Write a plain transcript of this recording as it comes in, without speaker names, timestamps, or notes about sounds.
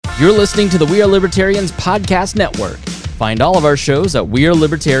You're listening to the We Are Libertarians Podcast Network. Find all of our shows at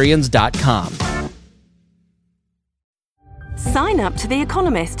wearelibertarians.com. Sign up to The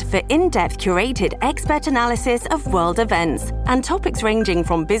Economist for in-depth curated expert analysis of world events and topics ranging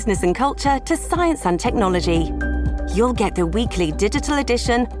from business and culture to science and technology. You'll get the weekly digital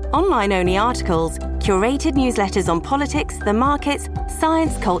edition, online-only articles, curated newsletters on politics, the markets,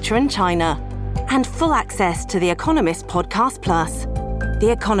 science, culture, and China, and full access to The Economist Podcast Plus.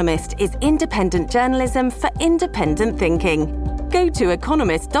 The Economist is independent journalism for independent thinking. Go to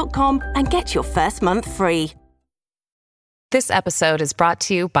economist.com and get your first month free. This episode is brought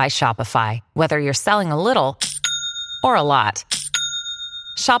to you by Shopify. Whether you're selling a little or a lot,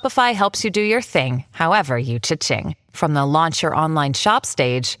 Shopify helps you do your thing, however you cha-ching. From the launch your online shop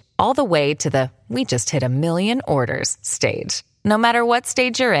stage, all the way to the we just hit 1 million orders stage. No matter what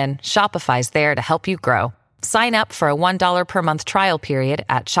stage you're in, Shopify's there to help you grow. Sign up for a $1 per month trial period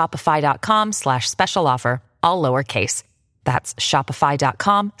at shopify.com/special offer, all lowercase. That's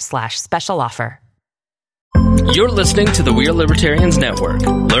shopify.com/special offer. You're listening to the We Are Libertarians Network.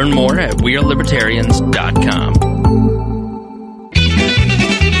 Learn more at wearelibertarians.com.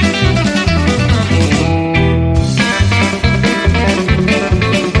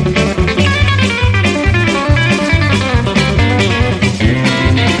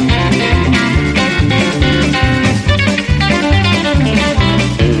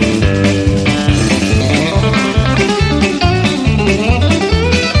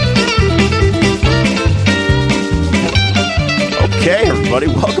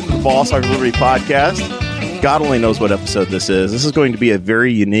 Welcome to the Boss Hog Liberty Podcast. God only knows what episode this is. This is going to be a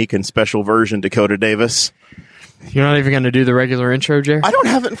very unique and special version, Dakota Davis. You're not even going to do the regular intro, Jerry? I don't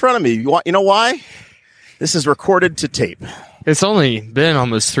have it in front of me. You know why? This is recorded to tape. It's only been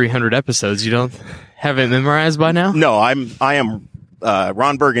almost 300 episodes. You don't have it memorized by now? No, I am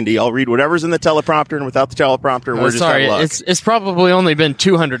Ron Burgundy. I'll read whatever's in the teleprompter, and without the teleprompter, we're just out of luck. It's probably only been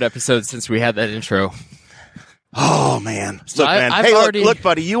 200 episodes since we had that intro. Oh, man. Look, man. I've Hey, already... look,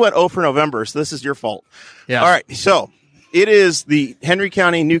 buddy, you went 0 for November, so this is your fault. Yeah. All right, so it is the Henry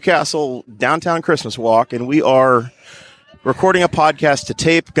County, Newcastle Downtown Christmas Walk, and we are recording a podcast to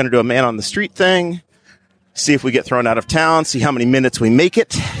tape. Going to do a man on the street thing, see if we get thrown out of town, see how many minutes we make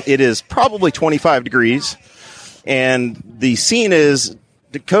it. It is probably 25 degrees, and the scene is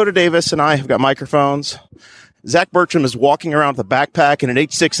Dakota Davis and I have got microphones. Zach Bertram is walking around with a backpack and an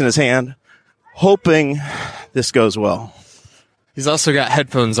H6 in his hand, hoping this goes well. He's also got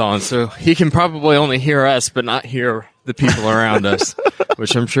headphones on, so he can probably only hear us, but not hear the people around us,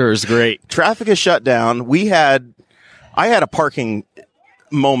 which I'm sure is great. Traffic is shut down. I had a parking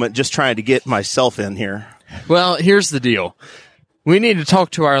moment just trying to get myself in here. Well, here's the deal. We need to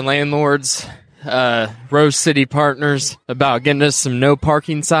talk to our landlords, Rose City Partners, about getting us some no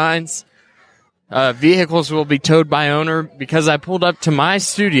parking signs. Vehicles will be towed by owner because I pulled up to my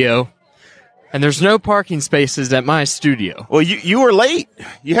studio and there's no parking spaces at my studio. Well, you were late.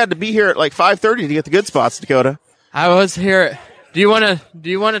 You had to be here at like 5:30 to get the good spots, Dakota. I was here. Do you want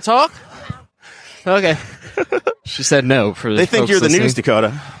to talk? Okay. She said no for the They think folks you're the listening. news,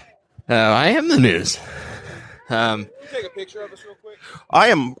 Dakota. I am the news. Can you take a picture of us real quick? I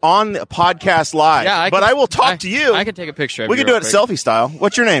am on the podcast live, but I will talk to you. I can take a picture of We you can do real it quick. selfie style.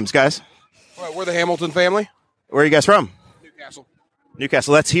 What's your names, guys? All right, we're the Hamilton family. Where are you guys from? Newcastle.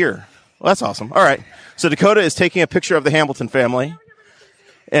 Newcastle. That's here. Well, that's awesome. All right. So Dakota is taking a picture of the Hamilton family.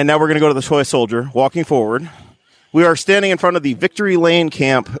 And now we're going to go to the toy soldier, walking forward. We are standing in front of the Victory Lane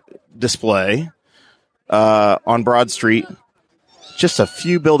Camp display on Broad Street, just a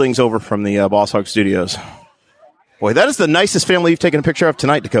few buildings over from the Boss Hog Studios. Boy, that is the nicest family you've taken a picture of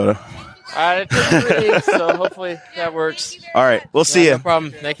tonight, Dakota. It took 3 weeks, so hopefully that works. All right. We'll see you. No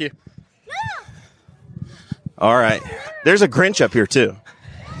problem. Thank you. All right. There's a Grinch up here, too.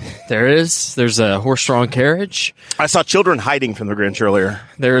 There is. There's a horse-drawn carriage. I saw children hiding from the Grinch earlier.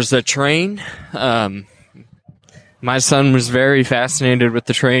 There's a train. My son was very fascinated with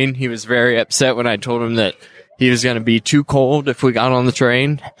the train. He was very upset when I told him that he was going to be too cold if we got on the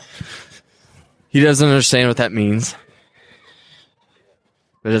train. He doesn't understand what that means.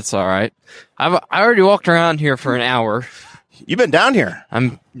 But it's all right. I already walked around here for an hour. You've been down here.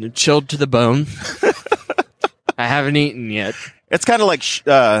 I'm chilled to the bone. I haven't eaten yet. It's kind of like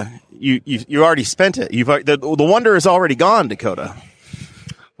you already spent it. The wonder is already gone, Dakota.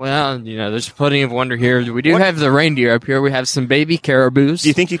 Well, there's plenty of wonder here. We do have the reindeer up here. We have some baby caribous. Do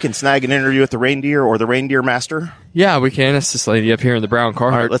you think you can snag an interview with the reindeer or the reindeer master? Yeah, we can. It's this lady up here in the brown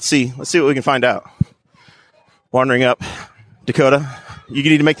car. All right, let's see. Let's see what we can find out. Wandering up. Dakota, you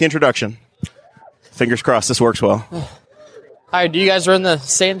need to make the introduction. Fingers crossed this works well. Hi, do you guys run the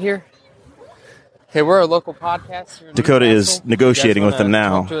stand here? Okay, we're a local podcast here in Dakota Newcastle. is negotiating You guys with them wanna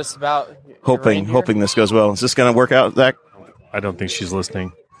now. Talk to us about your Hoping reindeer? this goes well. Is this going to work out, Zach? I don't think she's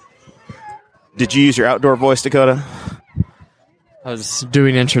listening. Did you use your outdoor voice, Dakota? I was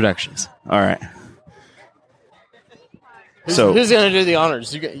doing introductions. All right. Who's So going to do the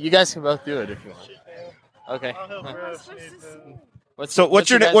honors? You guys can both do it if you want. Okay. what's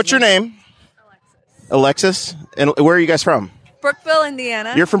your name? Alexis. And where are you guys from? Brookville,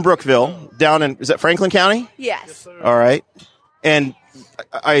 Indiana. You're from Brookville, down in, is that Franklin County? Yes. All right. And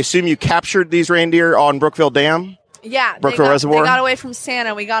I assume you captured these reindeer on Brookville Dam? Yeah. Brookville Reservoir? They got away from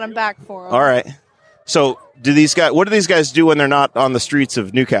Santa. We got them back for them. All right. So what do these guys do when they're not on the streets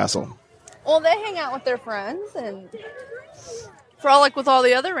of Newcastle? Well, they hang out with their friends and frolic with all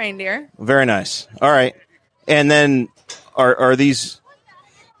the other reindeer. Very nice. All right. And then are these,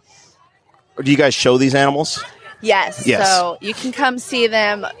 do you guys show these animals? Yes. Yes. So you can come see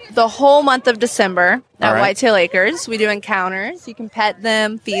them the whole month of December All at right. Whitetail Acres. We do encounters. You can pet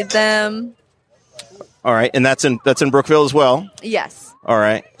them, feed them. All right. And that's in Brookville as well? Yes. All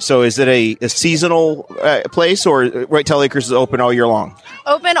right. So is it a seasonal place, or Whitetail Acres is open all year long?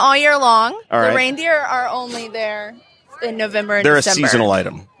 Open all year long. All right. The reindeer are only there in November and They're December. a seasonal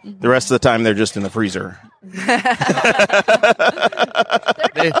item. The rest of the time, they're just in the freezer. They're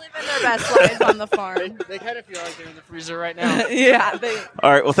living their best lives on the farm. They kind of feel like they're in the freezer right now. Yeah.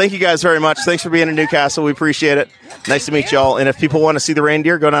 All right. Well, thank you guys very much. Thanks for being in Newcastle. We appreciate it. Nice to meet y'all. And if people want to see the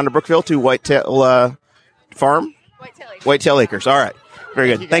reindeer, go down to Brookville to Whitetail Farm. Whitetail Acres. All right.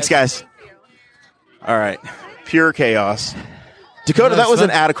 Very good. Thanks, guys. All right. Pure chaos. Dakota, that was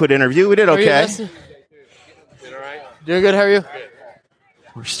an adequate interview. We did How are you, okay. Dustin? Doing good. How are you?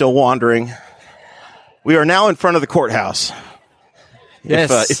 We're still wandering. We are now in front of the courthouse.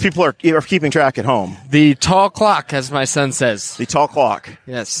 Yes. If people are keeping track at home. The tall clock, as my son says. The tall clock.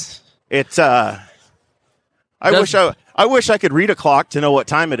 Yes. It's I wish I could read a clock to know what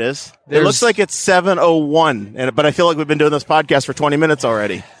time it is. It looks like it's 7:01, but I feel like we've been doing this podcast for 20 minutes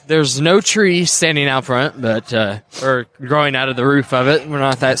already. There's no tree standing out front, but or growing out of the roof of it. We're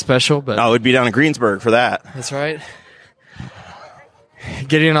not that special, but Oh, it would be down in Greensburg for that. that's right.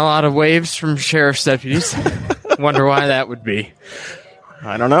 Getting a lot of waves from sheriff's deputies. Wonder why that would be.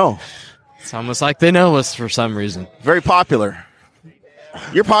 I don't know. It's almost like they know us for some reason. Very popular.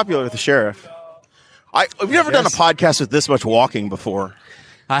 You're popular with the sheriff. I've never done a podcast with this much walking before.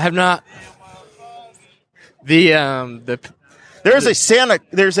 I have not. There's a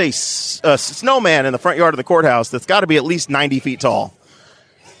snowman in the front yard of the courthouse that's got to be at least 90 feet tall.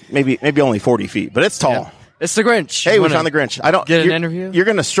 Maybe only 40 feet, but it's tall. Yeah. It's the Grinch. Hey, You we wanna found the Grinch. I don't get an you're- interview? You're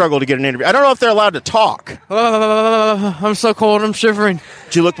going to struggle to get an interview. I don't know if they're allowed to talk. I'm so cold. I'm shivering.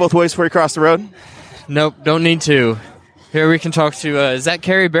 Did you look both ways before you crossed the road? Nope, don't need to. Here we can talk to. Is that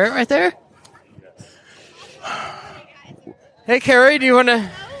Carrie Barrett right there? Hey, Carrie, do you want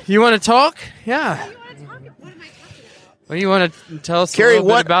to talk? Yeah. Well, you want to tell us Carrie, a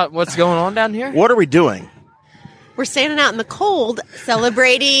little bit about what's going on down here? What are we doing? We're standing out in the cold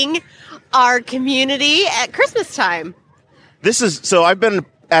celebrating our community at Christmas time. I've been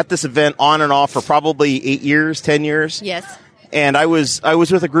at this event on and off for probably 8 years, 10 years. Yes. And I was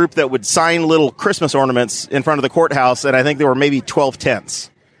with a group that would sign little Christmas ornaments in front of the courthouse, and I think there were maybe 12 tents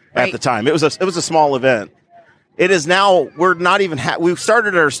at Right. the time. It was a small event. It is now, we're not even, we've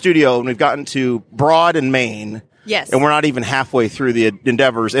started our studio and we've gotten to Broad and Main. Yes. And we're not even halfway through the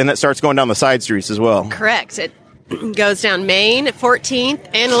endeavors, and it starts going down the side streets as well. Correct. It goes down Main, 14th,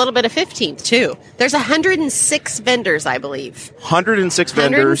 and a little bit of 15th, too. There's 106 vendors, I believe. 106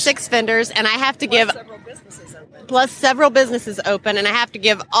 vendors. 106 vendors, and I have to give... Plus several businesses open, and I have to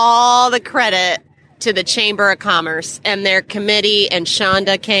give all the credit to the Chamber of Commerce and their committee and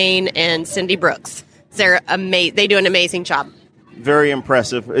Shonda Kane and Cindy Brooks. They do an amazing job. Very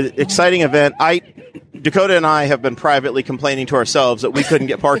impressive. Exciting event. Dakota and I have been privately complaining to ourselves that we couldn't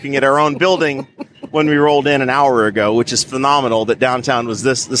get parking at our own building when we rolled in an hour ago, which is phenomenal that downtown was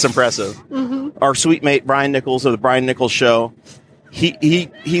this impressive. Mm-hmm. Our sweet mate, Brian Nichols of the Brian Nichols Show, he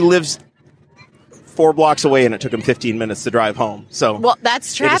lives 4 blocks away, and it took him 15 minutes to drive home. So, Well, that's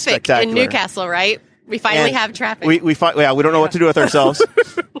it is traffic in spectacular. Newcastle, right? We finally And have traffic. We don't know what to do with ourselves.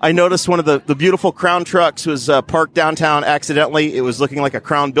 I noticed one of the beautiful Crown trucks was parked downtown accidentally. It was looking like a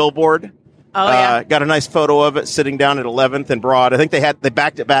Crown billboard. Oh, yeah. Got a nice photo of it sitting down at 11th and Broad. I think they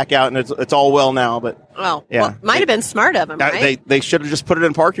backed it back out, and it's all well now. But Well, might have been smart of them, right? they should have just put it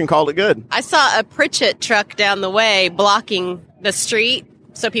in parking and called it good. I saw a Pritchett truck down the way blocking the street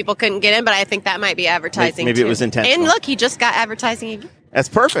so people couldn't get in, but I think that might be advertising. Maybe it too. was intentional. And look, he just got advertising again. That's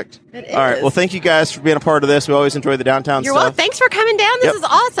perfect. It All right. is. Well, thank you guys for being a part of this. We always enjoy the downtown You're stuff. welcome. Thanks for coming down. This Yep. is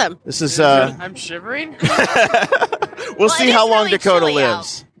awesome. This is. I'm shivering. We'll see it how is long really Dakota chilly out.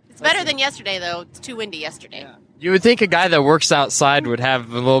 lives. It's better than yesterday, though. It's too windy yesterday. You would think a guy that works outside would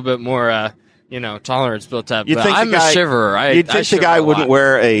have a little bit more, tolerance built up. You'd But think I'm the guy, a shiverer. You'd I think the shiver guy a wouldn't lot.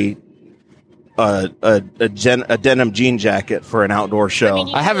 wear a denim jean jacket for an outdoor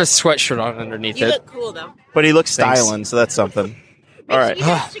show, I have a sweatshirt on underneath You it. look cool, though. but he looks Thanks. styling, so that's something. All right. You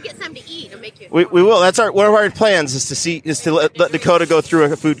guys should get something to eat and make you. We will. That's one of our plans is to let Dakota go through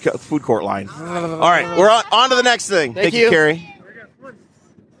a food court line. All right, we're on to the next thing. Thank you, you. Carrie.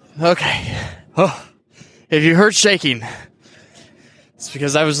 Okay. Oh, if you heard shaking, it's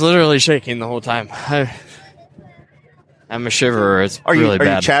because I was literally shaking the whole time. I'm a shiverer. It's Are you really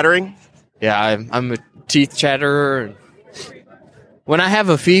bad. you chattering? Yeah, I'm a teeth chatterer. When I have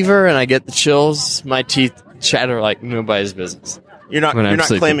a fever and I get the chills, my teeth chatter like nobody's business. You're not When I'm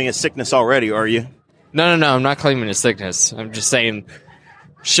sleeping. claiming a sickness already, are you? No. I'm not claiming a sickness. I'm just saying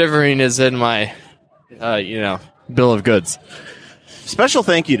shivering is in my, bill of goods. Special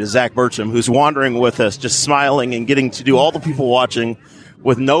thank you to Zach Burcham, who's wandering with us, just smiling and getting to do all the people watching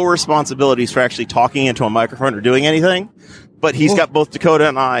with no responsibilities for actually talking into a microphone or doing anything. But he's got both Dakota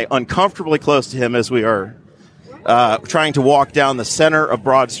and I uncomfortably close to him as we are trying to walk down the center of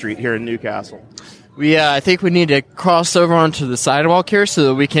Broad Street here in Newcastle. I think we need to cross over onto the sidewalk here so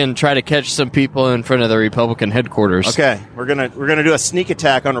that we can try to catch some people in front of the Republican headquarters. Okay, we're gonna do a sneak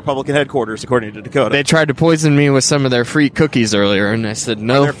attack on Republican headquarters, according to Dakota. They tried to poison me with some of their free cookies earlier, and I said Are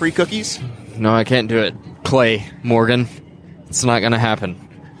no. there free cookies? No, I can't do it. Clay Morgan, it's not going to happen.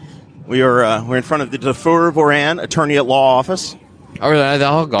 We're in front of the Dufour Voran Attorney at Law office. Are they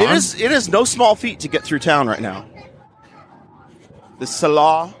all gone? It is no small feat to get through town right now. The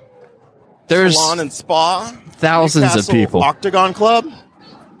Salon and Spa, thousands of Newcastle people. Octagon Club.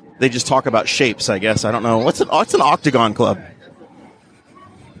 They just talk about shapes, I guess. I don't know what's an Octagon Club.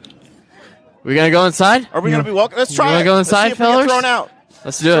 We gonna go inside? Are we going to be welcome? Let's try. You wanna it. go Let's see inside, if we get fellas? thrown out.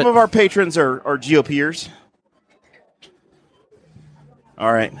 Let's do Some it. of our patrons are GOPers.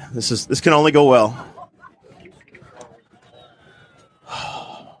 All right, this can only go well.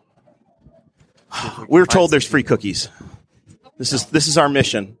 We're told there's free cookies. This is our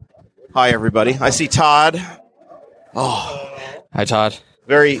mission. Hi, everybody. I see Todd. Hi, Todd.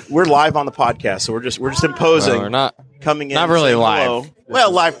 We're live on the podcast, so we're just imposing. We're not. Coming in. Not really saying live. hello.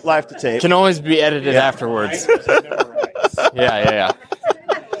 Well, live to tape. Can always be edited afterwards. Yeah.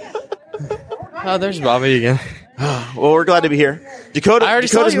 Oh, there's Bobby again. Well, we're glad to be here. I already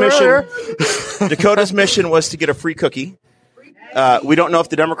saw you earlier. Dakota's mission was to get a free cookie. We don't know if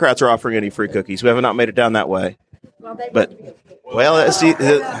the Democrats are offering any free cookies. We have not made it down that way. But see, we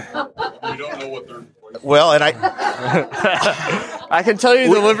don't know what they're. Well, and I can tell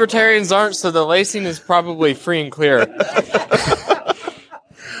you the libertarians aren't, so the lacing is probably free and clear.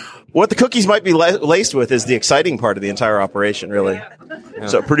 What the cookies might be laced with is the exciting part of the entire operation, really. Yeah.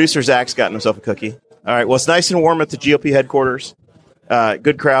 So producer Zach's gotten himself a cookie. All right. Well, it's nice and warm at the GOP headquarters.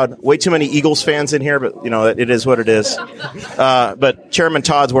 Good crowd. Way too many Eagles fans in here, but it is what it is. But Chairman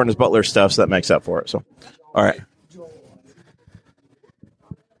Todd's wearing his Butler stuff, so that makes up for it. So, all right.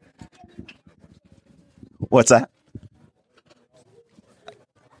 What's that?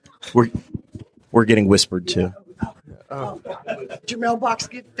 We're getting whispered to. Did your mailbox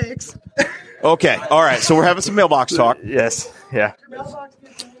get fixed? Okay. All right. So we're having some mailbox talk. Yes. Yeah.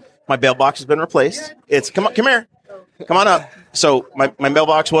 My mailbox has been replaced. Come here. Come on up. So my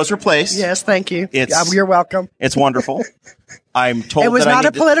mailbox was replaced. Yes, thank you. You're welcome. It's wonderful. I'm told it was that not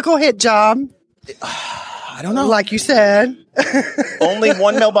a political hit job. I don't know. Like you said. Only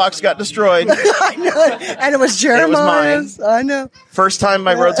one mailbox got destroyed. I know. And it was Jeremiah's. It was mine. I know. First time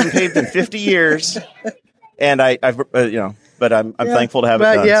my road's been paved in 50 years. And I've but I'm thankful to have it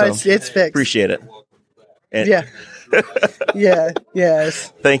done. Yeah, so it's fixed. Appreciate it. And yeah.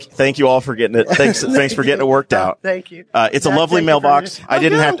 Yes. Thank you all for getting it. Thanks for getting it worked out. Thank you. It's a lovely mailbox. I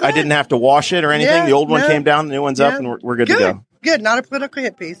didn't have to wash it or anything. Yeah, the old one came down, the new one's up, and we're good to go. Good. Not a political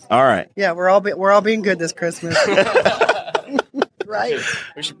hit piece. All right. Yeah, we're all being good this Christmas. Right.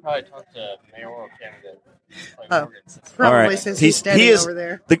 We should probably talk to mayoral candidate. Probably since he's standing over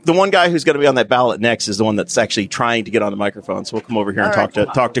there. The one guy who's going to be on that ballot next is the one that's actually trying to get on the microphone. So we'll come over here and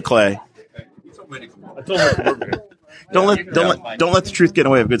talk to Clay. Don't let the truth get in the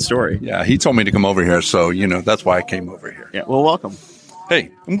way of a good story. Yeah, he told me to come over here, so that's why I came over here. Yeah, well, welcome.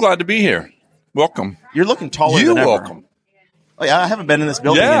 Hey, I'm glad to be here. Welcome. You're looking taller than ever. Welcome. Oh, yeah, I haven't been in this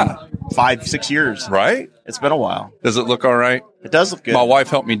building in 5-6 years. Right? It's been a while. Does it look all right? It does look good. My wife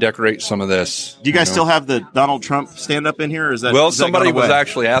helped me decorate some of this. Do you guys still have the Donald Trump stand up in here? Or is that Well, is that somebody gone was away?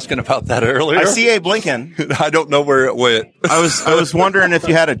 actually asking about that earlier. I see Abe Lincoln. I don't know where it went. I was wondering if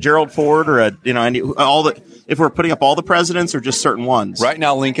you had a Gerald Ford or if we're putting up all the presidents or just certain ones. Right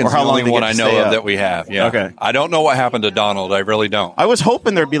now, Lincoln's Or how the long only they one get I to know stay of up. that we have. Yeah. Okay. I don't know what happened to Donald. I really don't. I was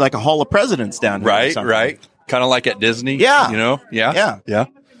hoping there'd be like a Hall of Presidents down here. or Right, something. right. Kind of like at Disney. Yeah. You know? Yeah. Yeah.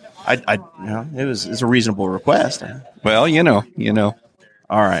 It's a reasonable request. Well, you know.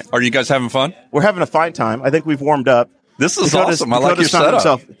 All right. Are you guys having fun? We're having a fine time. I think we've warmed up. This is awesome. I like your Dakota's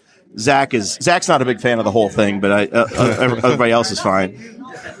found setup. Zach's not a big fan of the whole thing, but everybody else is fine.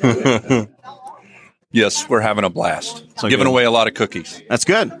 Yes, we're having a blast. So Giving good. away a lot of cookies. That's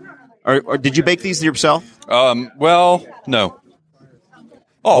good. Or did you bake these yourself? Well, no.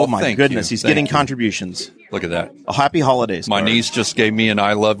 Oh my thank goodness, you. he's Thank getting you. contributions. Look at that. A happy holidays. My card. niece just gave me an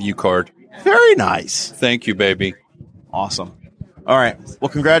I love you card. Very nice. Thank you, baby. Awesome. All right. Well,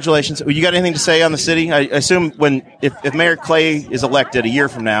 congratulations. You got anything to say on the city? I assume if Mayor Clay is elected a year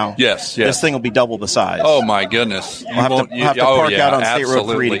from now, Yes. this thing will be double the size. Oh my goodness! I'll have to park out on State Road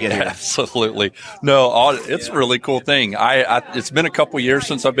 3 to get here. Absolutely. No, it's a really cool thing. It's been a couple years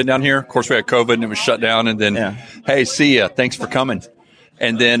since I've been down here. Of course, we had COVID and it was shut down. And then, hey, see ya. Thanks for coming.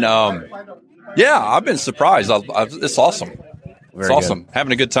 And then, I've been surprised. It's awesome. It's awesome.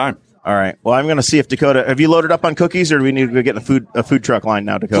 Having a good time. All right. Well, I'm going to see if Dakota. Have you loaded up on cookies, or do we need to go get a food truck line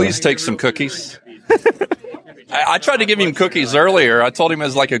now, Dakota? Please take some cookies. I tried to give him cookies earlier. I told him it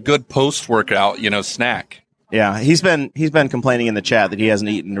was like a good post-workout, snack. Yeah, he's been complaining in the chat that he hasn't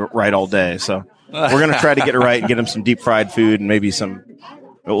eaten right all day. So we're going to try to get it right and get him some deep fried food and maybe some.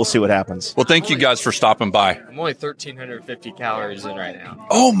 But we'll see what happens. Well, thank you guys for stopping by. I'm only 1,350 calories in right now.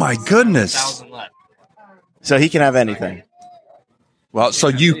 Oh my goodness! 1,000 left. So he can have anything. Well, so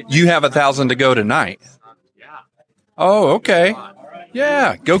you have 1,000 to go tonight. Yeah. Oh, okay.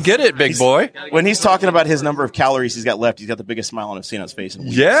 Yeah, go get it, big boy. When he's talking about his number of calories he's got left, he's got the biggest smile I've seen on his face. In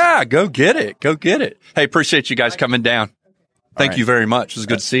weeks. Yeah, go get it. Go get it. Hey, appreciate you guys coming down. Thank you very much. It was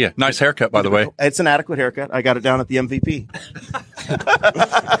good to see you. Nice haircut, by the way. It's an adequate haircut. I got it down at the MVP.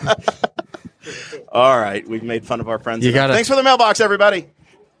 All right, we've made fun of our friends. Thanks for the mailbox, everybody.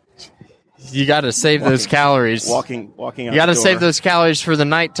 You got to save those calories. Walking. You got to save those calories for the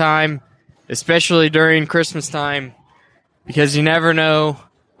nighttime, especially during Christmas time, because you never know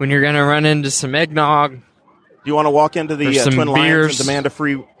when you're going to run into some eggnog. Do you want to walk into the some Twin Lions beers. and demand a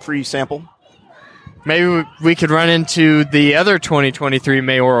free sample? Maybe we could run into the other 2023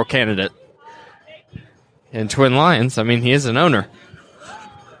 mayoral candidate in Twin Lions. I mean, he is an owner.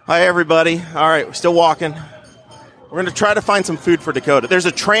 Hi, everybody. All right, we're still walking. We're going to try to find some food for Dakota. There's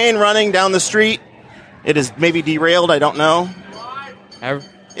a train running down the street. It is maybe derailed. I don't know.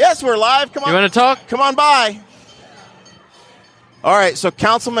 Yes, we're live. Come on. You want to talk? Come on by. All right, so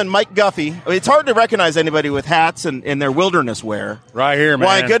Councilman Mike Guffey. It's hard to recognize anybody with hats and their wilderness wear. Right here, man.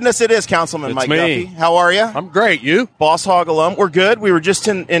 Why, goodness, it is Councilman It's Mike me. Guffey. How are you? I'm great. You? Boss Hog alum. We're good. We were just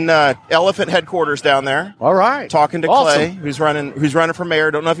in Elephant headquarters down there. All right. Talking to Awesome. Clay, who's running for mayor.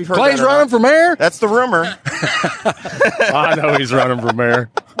 Don't know if you've heard Clay's that or running not. for mayor? That's the rumor. I know he's running for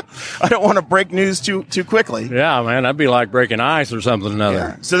mayor. I don't want to break news too quickly. Yeah, man. That'd be like breaking ice or something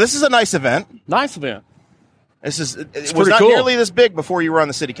another. So this is a nice event. Nice event. It was pretty not cool. nearly this big before you were on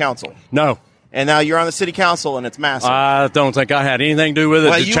the city council. No. And now you're on the city council, and it's massive. I don't think I had anything to do with it.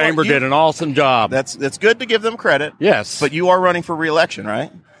 Well, the you chamber are- did an awesome job. That's good to give them credit. Yes. But you are running for re-election,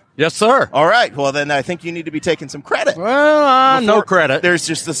 right? Yes, sir. All right. Well, then I think you need to be taking some credit. Well, no credit. There's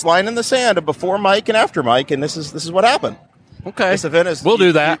just this line in the sand of before Mike and after Mike, and this is what happened. Okay. This event is We'll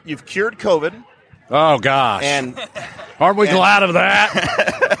do that. You've cured COVID, Oh, gosh. and Aren't we glad of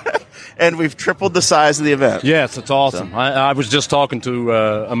that? and we've tripled the size of the event. Yes, it's awesome. I was just talking to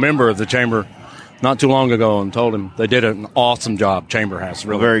a member of the chamber not too long ago and told him they did an awesome job. Chamber has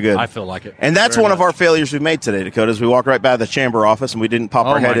really. Very good. I feel like it. And that's Very one of much. our failures we've made today, Dakota. Is we walked right by the chamber office and we didn't pop Oh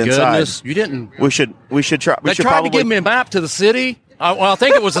our head my inside. goodness! You didn't. We should try. We They should tried probably to give me a map to the city. I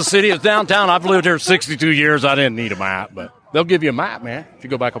think it was the city. It's downtown. I've lived here 62 years. I didn't need a map, but they'll give you a map, man. If you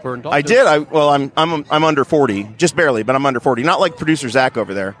go back up here and talk. I to did. them. I'm under 40, just barely, but I'm under 40. Not like producer Zach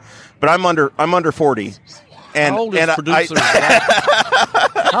over there, but I'm under 40. And How old is and producer Zach?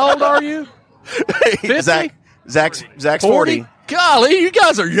 How old are you? 50? Zach's 40. Golly, you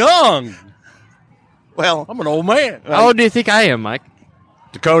guys are young. Well, I'm an old man. How old do you think I am, Mike?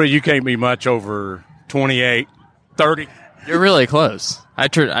 Dakota, you can't be much over 28, 30. You're really close. I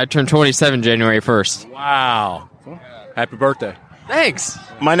turned 27 January 1st. Wow. Happy birthday. Thanks.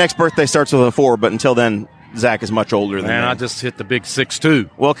 My next birthday starts with a 4, but until then, Zach is much older than Man, me. I just hit the big 6'2".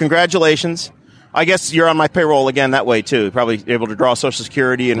 Well, congratulations. I guess you're on my payroll again that way, too. Probably able to draw Social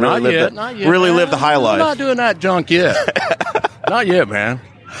Security and Not yet, live the high life. I'm not doing that junk yet. Not yet, man.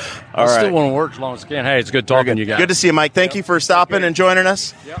 All I right. still want to work as long as I can. Hey, it's good talking to you guys. Good to see you, Mike. Thank you for stopping and joining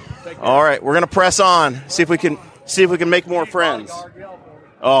us. All right, we're going to press on. See if we can make more friends.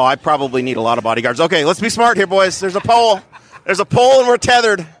 Oh, I probably need a lot of bodyguards. Okay, let's be smart here, boys. There's a pole. There's a pole, and we're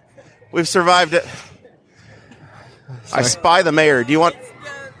tethered. We've survived it. I spy the mayor. Do you want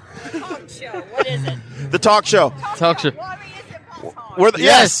What is it? the talk show? Talk show.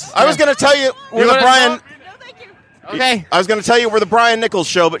 Yes. I was going to tell you we're the Brian. Okay. I was going to tell you we're the Brian Nichols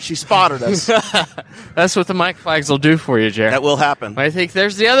show, but she spotted us. That's what the Mike Flags will do for you, Jared. That will happen. I think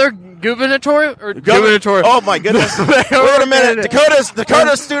there's the other gubernatorial. Gubernatorial. Oh my goodness! Wait a minute.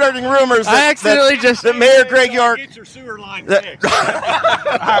 Dakota's starting rumors. That Mayor Greg York. Get your sewer line fixed.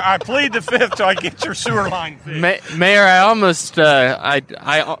 I plead the fifth till I get your sewer line fixed. Mayor, I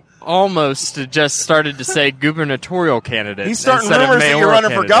almost just started to say gubernatorial candidate. He's starting instead of rumors that you're mayoral running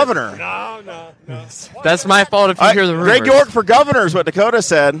for candidate. governor. No. That's my fault if you hear the rumors. Greg York for governor is what Dakota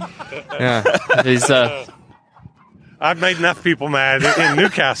said. Yeah, he's. I've made enough people mad in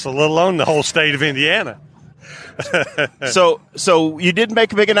Newcastle, let alone the whole state of Indiana. So you did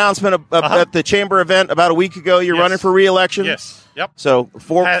make a big announcement at the chamber event about a week ago. You're running for re-election. Yes. Yep. So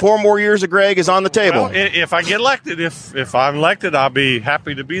four more years of Greg is on the table. Well, if I get elected, if I'm elected, I'll be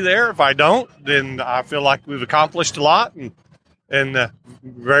happy to be there. If I don't, then I feel like we've accomplished a lot and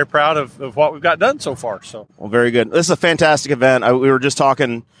very proud of what we've got done so far. So, well, very good. This is a fantastic event. We were just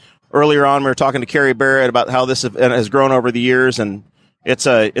talking earlier on. We were talking to Carrie Barrett about how this event has grown over the years, and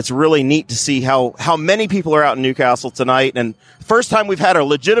it's really neat to see how many people are out in Newcastle tonight. And first time we've had a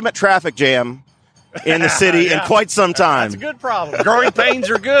legitimate traffic jam in the city in quite some time. That's a good problem. Growing pains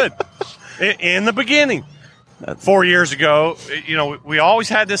are good. In the beginning, 4 years ago, we always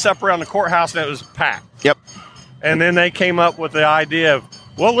had this up around the courthouse, and it was packed. Yep. And then they came up with the idea of,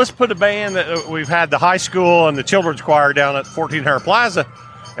 well, let's put a band that we've had the high school and the children's choir down at 1400 Plaza.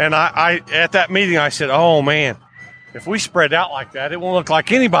 And I at that meeting, I said, oh, man, if we spread out like that, it won't look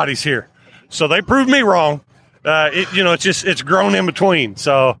like anybody's here. So they proved me wrong. It's grown in between.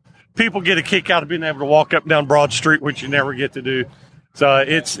 So people get a kick out of being able to walk up and down Broad Street, which you never get to do. So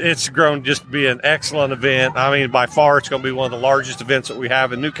it's grown just to be an excellent event. I mean, by far, it's going to be one of the largest events that we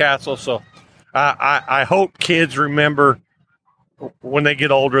have in Newcastle. So I hope kids remember when they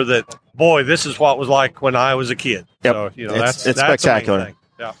get older that, boy, this is what it was like when I was a kid. Yep. So, it's that's spectacular. the main thing.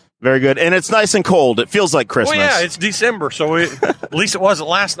 Yeah. Very good. And it's nice and cold. It feels like Christmas. Well, yeah, it's December, so at least it wasn't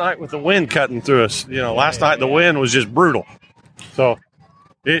last night with the wind cutting through us. Last night the wind was just brutal. So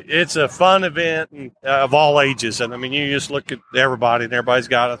it's a fun event of all ages. And, I mean, you just look at everybody, and everybody's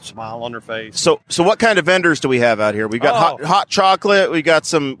got a smile on their face. So what kind of vendors do we have out here? We got hot chocolate. We got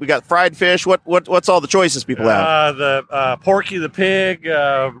fried fish. What's all the choices people have? The Porky the Pig,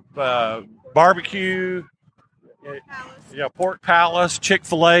 barbecue. Yeah, Pork Palace,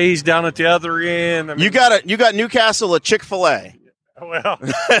 Chick-fil-A's down at the other end. I mean, you got Newcastle a Chick-fil-A. Well,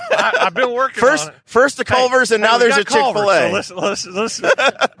 I've been working on it. First the Culvers, and now there's a Chick-fil-A. So listen.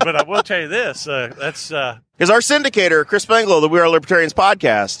 But I will tell you this: that's because our syndicator, Chris Spengler, the We Are Libertarians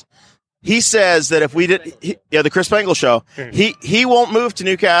podcast, he says that if we did, the Chris Spengler show, he won't move to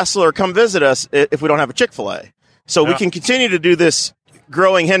Newcastle or come visit us if we don't have a Chick-fil-A. So we can continue to do this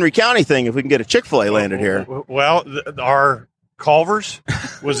growing Henry County thing if we can get a Chick-fil-A landed here. Well, our Culver's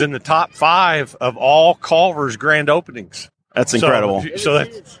was in the top 5 of all Culver's grand openings. That's incredible. So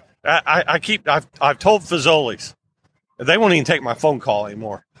I've told Fazoli's, they won't even take my phone call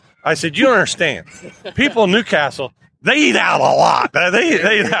anymore. I said, you don't understand. People in Newcastle, they eat out a lot.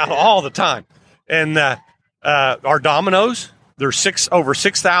 They eat out all the time. And our Domino's, there's over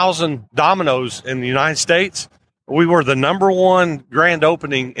 6,000 Domino's in the United States. We were the number 1 grand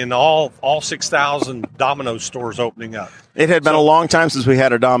opening in all 6,000 Domino's stores opening up. It had been a long time since we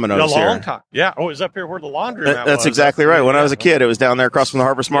had a Domino's here. A long time. Yeah. Oh, it was up here where the laundromat was. That's exactly right. When I was a kid, it was down there across from the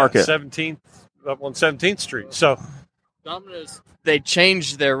Harvest Market. 17th, up on 17th Street. So Domino's, they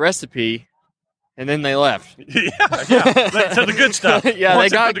changed their recipe, and then they left. To the good stuff. Yeah, they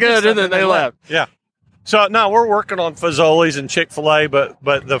got good, and then they left. Yeah. So, no, we're working on Fazoli's and Chick-fil-A, but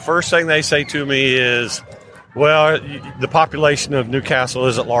the first thing they say to me is, well, the population of Newcastle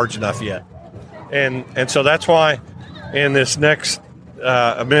isn't large enough yet. And so that's why in this next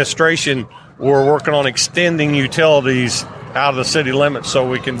administration, we're working on extending utilities out of the city limits so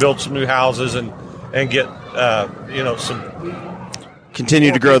we can build some new houses and get, some...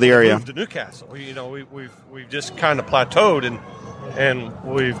 Continue to grow the area. Move to Newcastle. We've just kind of plateaued, and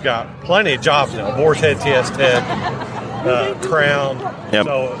we've got plenty of jobs now. Boar's Head, TS Tech, Crown. Yep.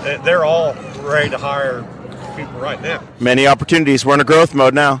 So they're all ready to hire people right now. Many opportunities. We're in a growth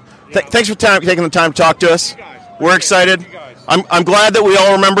mode now. Thanks for taking the time to talk to us. We're excited. I'm glad that we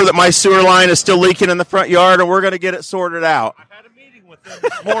all remember that my sewer line is still leaking in the front yard, and we're going to get it sorted out.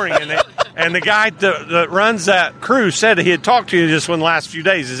 This morning, and the guy that runs that crew said he had talked to you just in the last few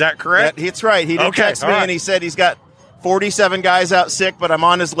days. Is that correct? That's right. He did text me, and he said he's got 47 guys out sick, but I'm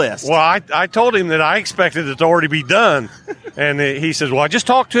on his list. Well, I told him that I expected it to already be done, and he says, "Well, I just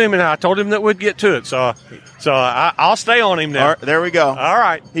talked to him, and I told him that we'd get to it." So I'll stay on him now. All right, there we go. All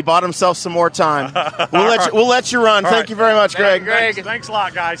right. He bought himself some more time. We'll let you run. Thank you very much, Greg. Thanks a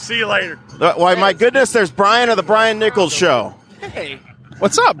lot, guys. See you later. Why, my goodness, there's Brian of the Brian Nichols Show. Hey,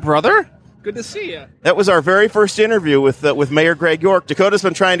 what's up, brother? Good to see you. That was our very first interview with Mayor Greg York. Dakota's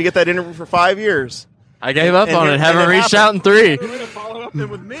been trying to get that interview for 5 years. I gave up on it. Haven't reached out in 3. Follow up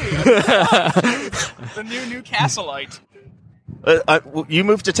with me. The new Castleite. You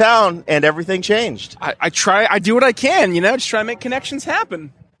moved to town, and everything changed. I try. I do what I can, just try to make connections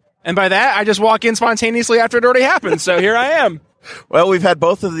happen. And by that, I just walk in spontaneously after it already happened. So here I am. Well, we've had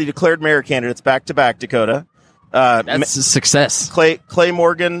both of the declared mayor candidates back to back, Dakota. That's a success. Clay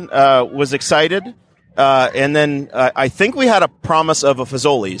Morgan was excited. And then I think we had a promise of a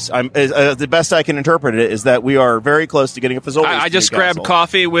Fazoli's. The best I can interpret it is that we are very close to getting a Fazoli's. I just grabbed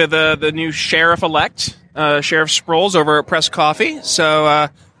coffee with the new sheriff-elect, Sheriff Sproles, over at Press Coffee. So,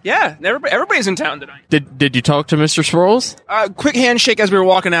 yeah, everybody's in town tonight. Did you talk to Mr. Sproles? Quick handshake as we were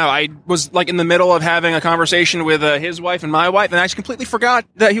walking out. I was in the middle of having a conversation with his wife and my wife, and I just completely forgot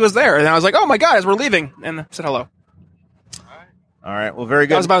that he was there. And I was like, oh, my God, as we're leaving. And I said hello. All right. Well, very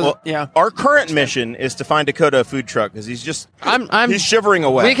good. Yeah. Our current mission is to find Dakota a food truck because he's just he's shivering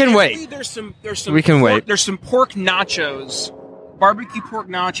away. We can wait. We can wait. There's some pork nachos, barbecue pork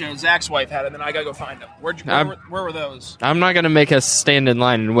nachos. Zach's wife had it, and then I gotta go find them. Where were those? I'm not gonna make us stand in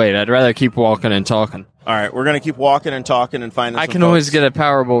line and wait. I'd rather keep walking and talking. All right, we're gonna keep walking and talking and finding. I can always get a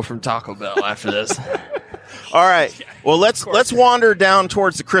Powerball from Taco Bell after this. All right. Well, let's wander down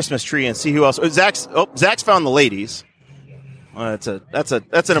towards the Christmas tree and see who else. Zach's found the ladies. That's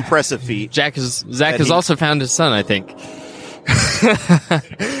an impressive feat. Zach has also found his son, I think.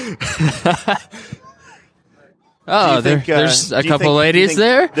 There's a couple ladies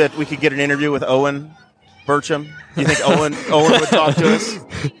there. That we could get an interview with Owen Burcham. Do you think Owen would talk to us?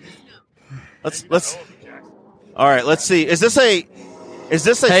 Let's. All right. Let's see. Is this a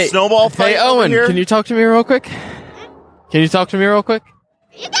snowball fight? Hey, Owen, here? Can you talk to me real quick?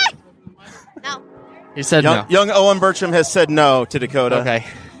 He said no. Young Owen Burcham has said no to Dakota. Okay.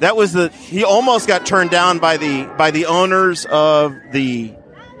 That was he almost got turned down by the owners of the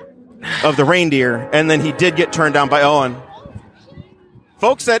reindeer, and then he did get turned down by Owen.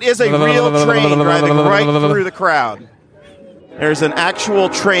 Folks, that is a real train driving right through the crowd. There's an actual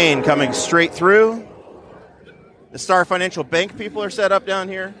train coming straight through. The Star Financial Bank people are set up down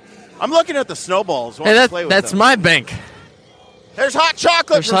here. I'm looking at the snowballs. Hey, that's my bank. There's hot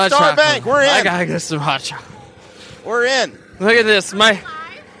chocolate from Star Bank. We're in. I gotta get some hot chocolate. We're in. Look at this. My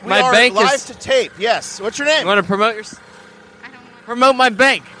bank live is to tape. Yes. What's your name? You want to promote promote my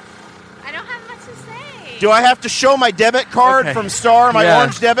bank? I don't have much to say. Do I have to show my debit card from Star, my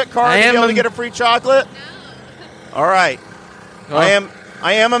orange debit card, to be able to get a free chocolate? No. All right. Well,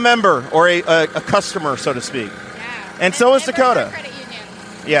 I am a member or a customer, so to speak. Yeah. And so is Dakota. Credit union.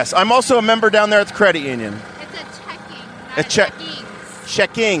 Yes, I'm also a member down there at the credit union. It's a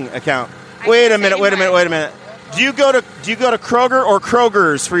checking account. Wait a minute. Do you go to Kroger or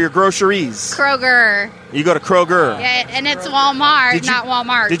Kroger's for your groceries? Kroger. You go to Kroger. Yeah, and it's Walmart, not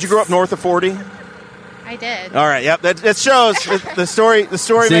Walmart. Did you grow up north of 40? I did. All right. Yep. That shows the story. The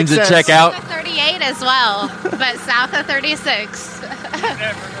story seems makes to sense. check out. South of 38 as well, but south of 36.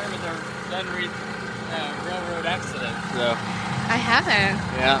 I remember the railroad accident. So I haven't.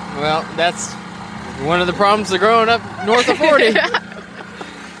 Yeah. Well, that's one of the problems of growing up north of 40.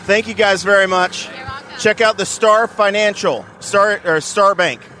 Thank you guys very much. You're welcome. Check out the Star Financial Star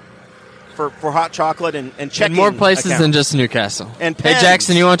Bank for hot chocolate and checking. In more places accounts. than just Newcastle. And hey,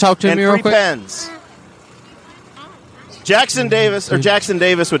 Jackson, you want to talk to me real quick? Pens. Jackson Davis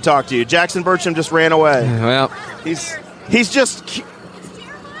would talk to you. Jackson Burcham just ran away. Well, he's just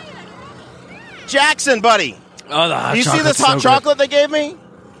Jackson, buddy. Oh, the hot Do you see this hot chocolate they gave me?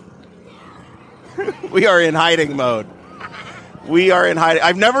 We are in hiding mode.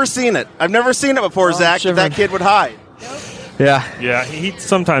 I've never seen it. Before, Zach, that kid would hide. Yeah. Yeah, he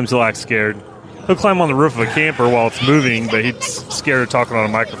sometimes he'll act scared. He'll climb on the roof of a camper while it's moving, but he's scared of talking on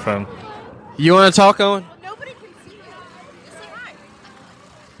a microphone. You want to talk, Owen? Nobody can see you. Just say hi.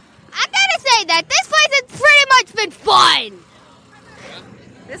 Like, this place has pretty much been fun.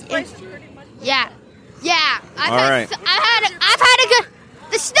 This place is pretty much. Yeah. Yeah. All right. I've had a good.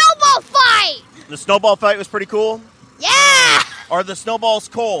 The snowball fight. The snowball fight was pretty cool. Yeah. Are the snowballs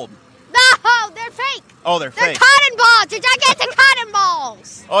cold? No, they're fake. Oh, they're They're fake. cotton balls. They're gigantic cotton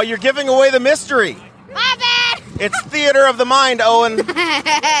balls. Oh, you're giving away the mystery. My bad. It's theater of the mind, Owen.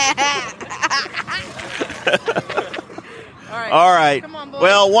 All right. Come on, boys.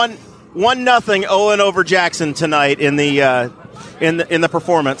 Well, 1-0 Owen over Jackson tonight in the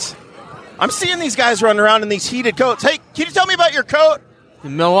performance. I'm seeing these guys running around in these heated coats. Hey, can you tell me about your coat?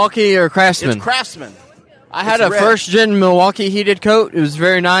 Milwaukee or Craftsman? It's Craftsman. I had It's a red. first-gen Milwaukee heated coat. It was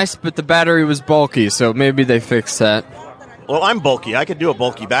very nice, but the battery was bulky, so maybe they fixed that. Well, I'm bulky. I could do a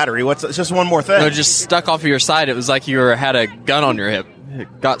bulky battery. It's just one more thing. No, it just stuck off of your side. It was like you had a gun on your hip.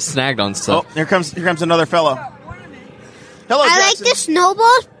 It got snagged on stuff. Oh, here comes another fellow. Hello, I like Jackson. the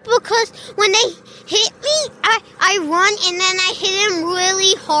snowballs because when they hit me, I run and then I hit them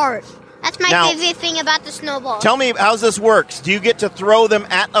really hard. That's my Now, favorite thing about the snowballs. Tell me, how's this works? Do you get to throw them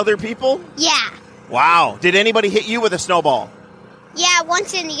at other people? Yeah. Wow. Did anybody hit you with a snowball? Yeah,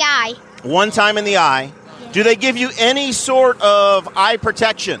 once in the eye. One time in the eye. Do they give you any sort of eye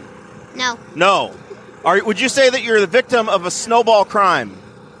protection? No. No. Would you say that you're the victim of a snowball crime?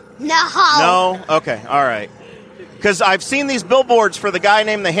 No. No? Okay, all right. Because I've seen these billboards for the guy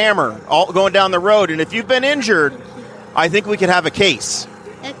named the Hammer all going down the road, and if you've been injured, I think we could have a case.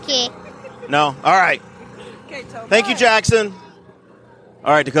 Okay. No? All right. Thank you, Jackson.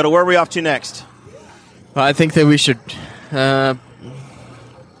 All right, Dakota, where are we off to next? Well, I think that we should.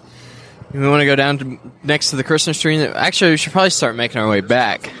 We want to go down to next to the Christmas tree. Actually, we should probably start making our way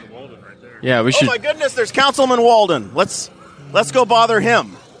back. Yeah, we should. Oh my goodness, there's Councilman Walden. Let's go bother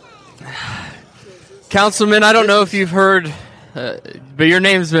him. Councilman, I don't know if you've heard, but your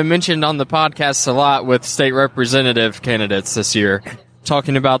name's been mentioned on the podcast a lot with state representative candidates this year,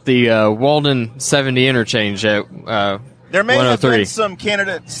 talking about the Walden 70 interchange at There may have 103. been some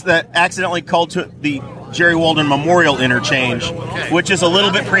candidates that accidentally called to the Jerry Walden Memorial Interchange, which is a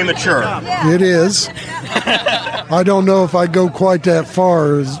little bit premature. It is. I don't know if I go quite that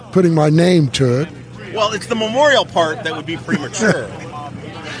far as putting my name to it. Well, it's the memorial part that would be premature.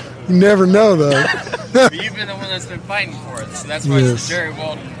 You never know, though. You've been the one that's been fighting for it, so that's why it's the it's the Jerry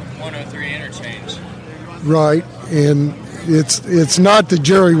Walden 103 interchange. Right, and it's not the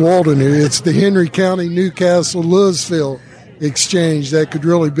Jerry Walden here. It's the Henry County, Newcastle, Louisville exchange that could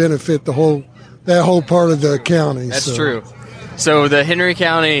really benefit that whole part of the county. That's true. So the Henry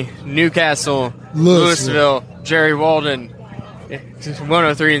County, Newcastle, Louisville, Jerry Walden,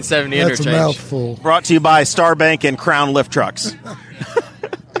 103 and 70 That's interchange. a mouthful. Brought to you by Star Bank and Crown Lift Trucks.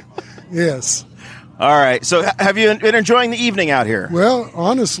 Yes. All right. So have you been enjoying the evening out here? Well,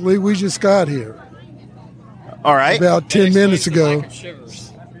 honestly, we just got here. All right. About 10 minutes ago.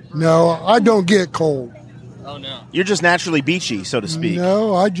 No, I don't get cold. Oh, no. You're just naturally beachy, so to speak.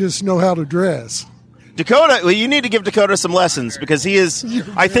 No, I just know how to dress. Dakota, well, you need to give Dakota some lessons because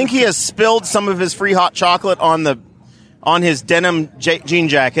I think he has spilled some of his free hot chocolate on his denim jean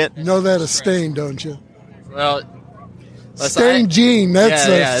jacket. You know that a stain, don't you? Well, Stained jean, that's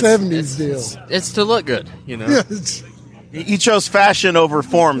a 70s deal. It's to look good, you know. Yes. He chose fashion over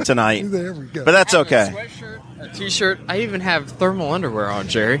form tonight. There we go. But that's okay. A t-shirt. I even have thermal underwear on,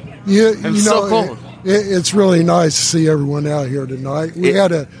 Jerry. Yeah, I'm so cold. It's really nice to see everyone out here tonight. We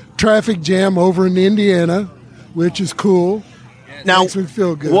had a traffic jam over in Indiana, which is cool. Now, makes me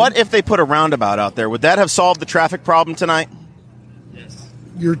feel good. What if they put a roundabout out there? Would that have solved the traffic problem tonight?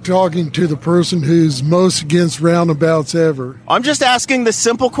 You're talking to the person who's most against roundabouts ever. I'm just asking the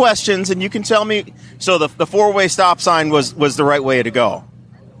simple questions, and you can tell me. So the four-way stop sign was the right way to go.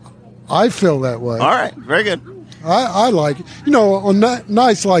 I feel that way. All right, very good. I like it. You know, on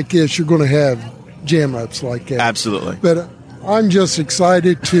nights like this, you're going to have jam-ups like that. Absolutely. But I'm just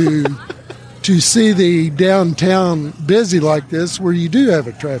excited to see the downtown busy like this, where you do have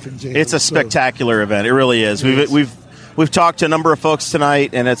a traffic jam. It's a spectacular event. It really is. Yes. We've talked to a number of folks tonight,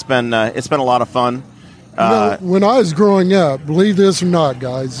 and it's been a lot of fun. When I was growing up, believe this or not,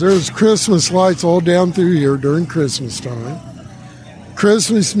 guys, there's Christmas lights all down through here during Christmas time.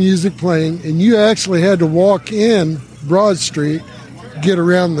 Christmas music playing, and you actually had to walk in Broad Street, get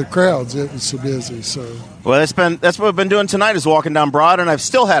around the crowds. It was so busy. So well, that's what we've been doing tonight is walking down Broad, and I've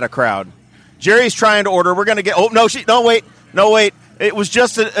still had a crowd. Jerry's trying to order. We're going to get. Oh no, wait. It was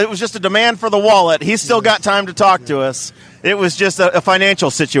just a demand for the wallet. He's still got time to talk to us. It was just a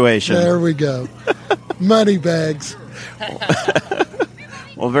financial situation. There we go. Money bags.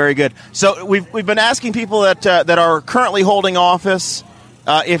 Well, very good. So we've been asking people that are currently holding office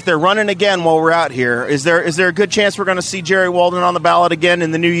if they're running again while we're out here, is there a good chance we're going to see Jerry Walden on the ballot again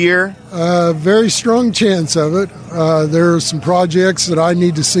in the new year? Very strong chance of it. There are some projects that I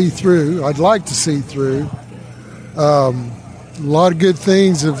need to see through. I'd like to see through. A lot of good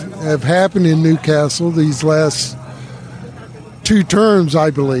things have happened in Newcastle these last 2 terms,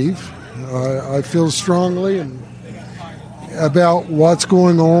 I believe. I feel strongly about what's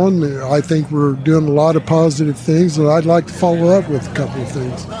going on. I think we're doing a lot of positive things, and I'd like to follow up with a couple of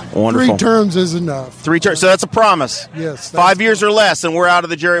things. Wonderful. 3 terms is enough. 3 terms. So that's a promise. Yes. 5 years or less, and we're out of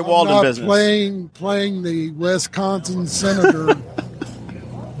the Jerry Walden not business. Playing the Wisconsin Senator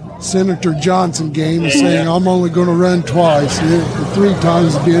Johnson game and saying I'm only going to run twice. 3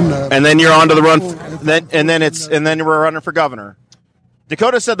 times would be enough. And then you're on to the run. And then we're running for governor.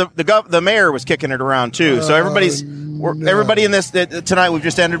 Dakota said the mayor was kicking it around too. So everybody in this tonight we've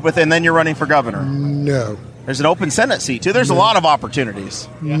just ended with, and then you're running for governor. No. There's an open Senate seat too. There's a lot of opportunities.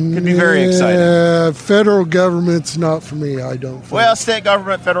 Could be very exciting. Federal government's not for me. I don't think. Well, state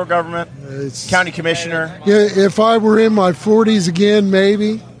government, federal government, county commissioner. Yeah, if I were in my 40s again,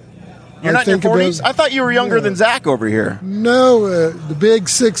 maybe. You're not in your 40s? I thought you were younger than Zach over here. No, the big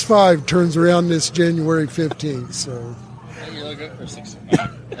 6'5" turns around this January 15th. So. You look good for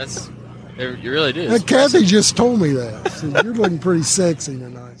 65. You really do. Kathy just told me that. So you're looking pretty sexy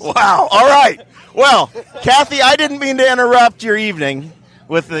tonight. Wow. All right. Well, Kathy, I didn't mean to interrupt your evening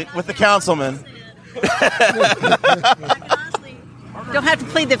with the councilman. Don't have to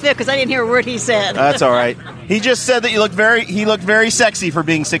plead the fifth because I didn't hear a word he said. That's all right. He just said that he looked very sexy for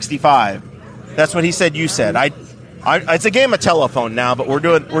being 65. That's what he said. You said. It's a game of telephone now, but we're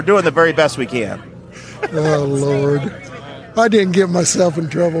doing the very best we can. Oh Lord, I didn't get myself in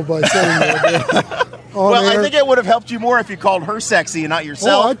trouble by saying that. Well, I think it would have helped you more if you called her sexy and not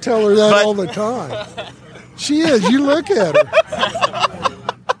yourself. Oh, I tell her that all the time. She is. You look at her.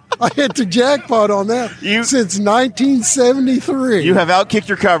 I hit the jackpot on that since 1973. You have outkicked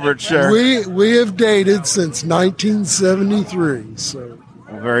your coverage, sir. We have dated since 1973. So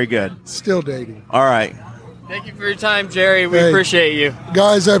very good. Still dating. All right. Thank you for your time, Jerry. We appreciate you.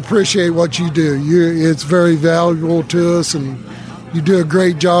 Guys, I appreciate what you do. It's very valuable to us, and you do a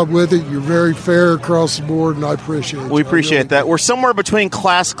great job with it. You're very fair across the board, and I appreciate it. We appreciate that. We're somewhere between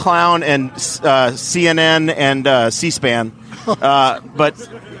Class Clown and CNN and C-SPAN. But,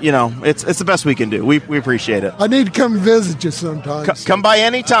 it's the best we can do. We appreciate it. I need to come visit you sometime. Come by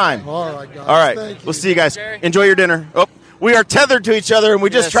anytime. All right, guys. All right. We'll see you guys. Enjoy your dinner. Oh, we are tethered to each other, and we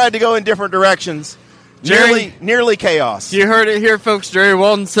just tried to go in different directions. Jerry, nearly chaos. You heard it here, folks. Jerry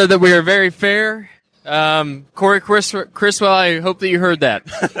Walden said that we are very fair. Corey Criswell, I hope that you heard that.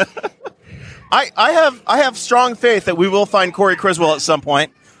 I have strong faith that we will find Corey Criswell at some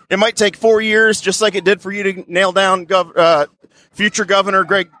point. It might take 4 years, just like it did for you to nail down future Governor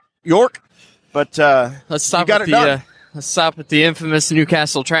Greg York. But let's stop at the infamous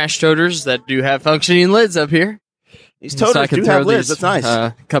Newcastle trash toters that do have functioning lids up here. These toters do have lids. That's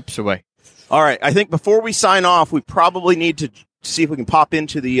nice. Cups away. All right. I think before we sign off, we probably need to see if we can pop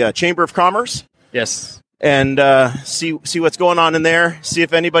into the Chamber of Commerce. Yes. And see what's going on in there. See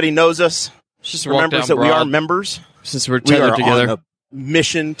if anybody knows us. Just remembers that we are members. Since we're tethered together. On a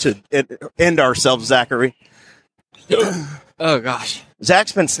mission to end ourselves, Zachary. Oh gosh.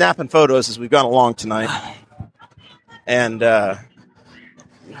 Zach's been snapping photos as we've gone along tonight, and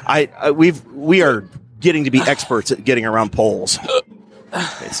we are getting to be experts at getting around poles.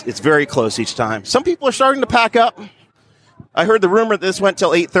 It's very close each time. Some people are starting to pack up. I heard the rumor that this went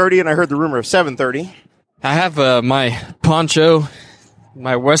till 8:30, and I heard the rumor of 7:30. I have my poncho,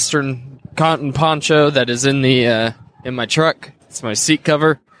 my Western cotton poncho that is in my truck. It's my seat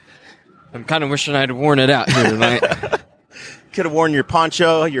cover. I'm kind of wishing I'd worn it out here tonight. Could have worn your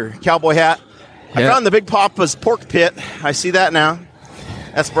poncho, your cowboy hat. Yep. I found the Big Papa's pork pit. I see that now.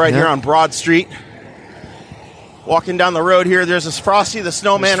 That's right here on Broad Street. Walking down the road here, there's this Frosty the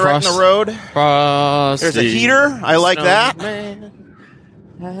Snowman right in the road. Frosty. There's a heater. I like that.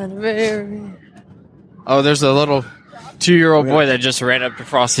 Oh, there's a little 2-year-old boy that just ran up to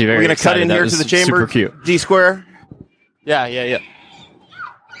Frosty. We're going to cut in here to the chamber. Super cute. D-Square. Yeah.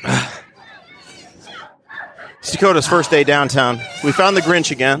 It's Dakota's first day downtown. We found the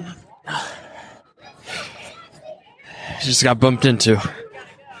Grinch again. Just got bumped into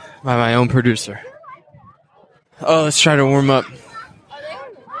by my own producer. Oh, let's try to warm up.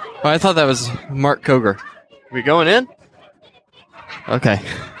 Oh, I thought that was Mark Koger. We going in? Okay.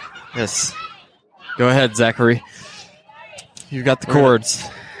 Yes. Go ahead, Zachary. You got the cords.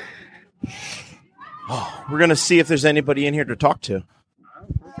 Oh, we're going to see if there's anybody in here to talk to.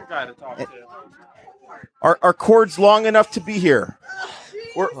 Are cords long enough to be here?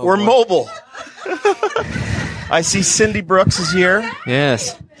 We're mobile. I see Cindy Brooks is here.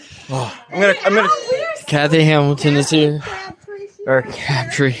 Yes. I'm gonna. Kathy Hamilton is here. Or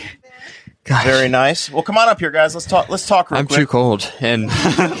Captree. Gosh. Very nice. Well, come on up here, guys. Let's talk. I'm quick. too cold, and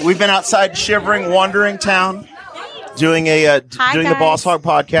we've been outside shivering, wandering town, doing the Boss Hog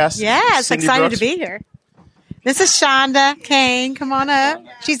podcast. Yes, Cindy excited Brooks. to be here. This is Shonda Kane. Come on up.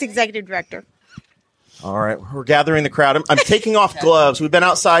 She's executive director. All right, we're gathering the crowd. I'm taking off gloves. We've been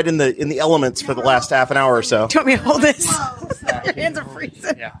outside in the elements for the last half an hour or so. Do you want me to hold this? Your hands are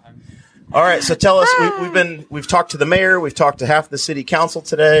freezing. Yeah. All right, so tell us. We've talked to the mayor. We've talked to half the city council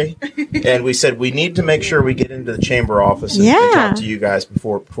today, and we said we need to make sure we get into the chamber office and talk to you guys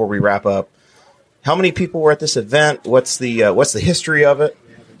before we wrap up. How many people were at this event? What's the history of it?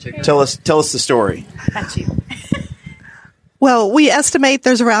 Tell us the story. That's you. Well, we estimate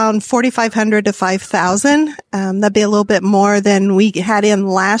there's around 4,500 to 5,000. That'd be a little bit more than we had in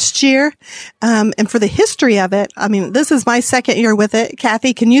last year. And for the history of it, I mean, this is my second year with it.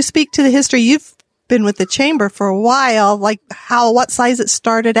 Kathy, can you speak to the history? You've been with the chamber for a while, like what size it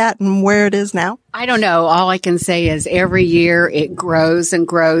started at and where it is now? I don't know. All I can say is every year it grows and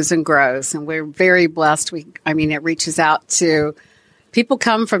grows and grows. And we're very blessed. It reaches out to people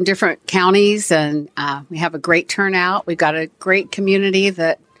come from different counties, and we have a great turnout. We've got a great community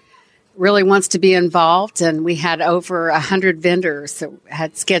that really wants to be involved, and we had over 100 vendors that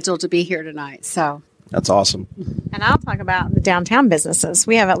had scheduled to be here tonight. So that's awesome. And I'll talk about the downtown businesses.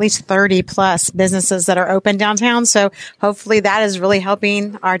 We have at least 30 plus businesses that are open downtown. So hopefully that is really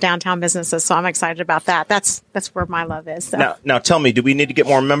helping our downtown businesses. So I'm excited about that. That's where my love is. So. Now tell me, do we need to get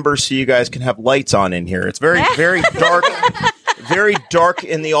more members so you guys can have lights on in here? It's very, very dark. Very dark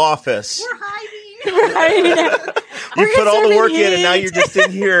in the office. We're hiding. You put all the work in, and now you're just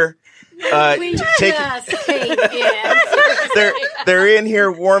in here. They're in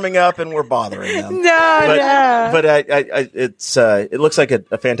here warming up, and we're bothering them. But it looks like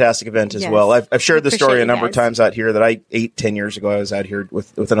a fantastic event as well. I've shared the story a number of times out here that 8-10 years ago I was out here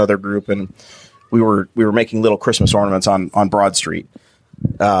with another group, and we were making little Christmas ornaments on Broad Street.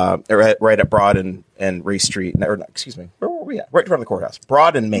 Right at Broad and Race Street. Excuse me. Where were we at? Right in front of the courthouse.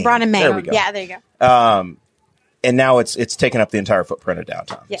 Broad and Main. Broad and Main. There we go. Yeah, there you go. And now it's taken up the entire footprint of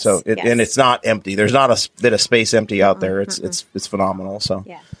downtown. Yes, So and it's not empty. There's not a bit of space empty out there. It's phenomenal. So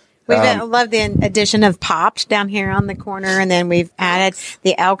yeah. We've loved the addition of Popped down here on the corner, and then we've added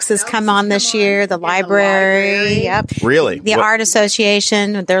the Elks has come on this year, the library. Yep. Really? The Art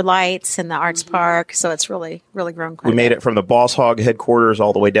Association with their lights and the Arts Park. So it's really, really grown quite We made it from the Boss Hog headquarters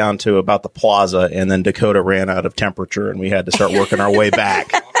all the way down to about the plaza, and then Dakota ran out of temperature, and we had to start working our way back.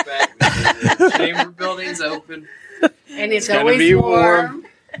 Chamber building's open. And it's gonna always be warm.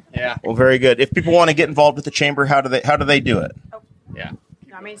 Yeah. Well, very good. If people want to get involved with the chamber, how do they do it? Yeah.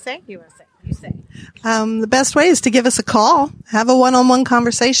 You want me to say? You want to say? You say. The best way is to give us a call. Have a one-on-one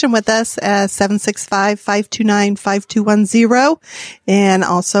conversation with us at 765-529-5210, and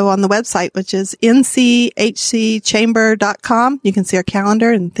also on the website, which is nchcchamber.com. You can see our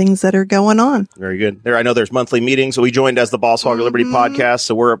calendar and things that are going on. Very good. I know there's monthly meetings. So we joined as the Boss Hog Liberty podcast,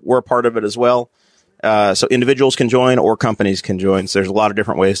 so we're a part of it as well. So individuals can join or companies can join. So there's a lot of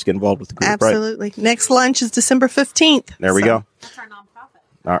different ways to get involved with the group. Absolutely. Right? Next lunch is December 15th. There we go. That's our nonprofit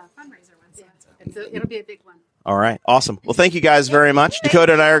All right. fundraiser one. It'll be a big one. All right. Awesome. Well, thank you guys very much.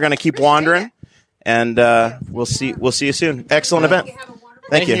 Dakota and I are going to keep wandering, and we'll see you soon. Excellent event.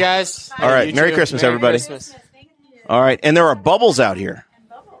 Thank you, guys. All right. You Merry too. Christmas, Merry everybody. Christmas. All right. And there are bubbles out here.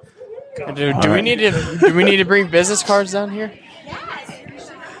 Do we need to bring business cards down here?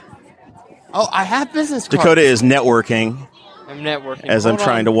 Oh, I have business cards. Dakota is networking. I'm networking. As I'm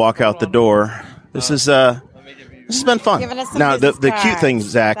trying to walk out the door. This has been fun. Now, the cute thing,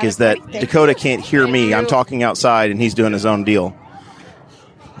 Zach, is that Dakota can't hear me. I'm talking outside, and he's doing his own deal.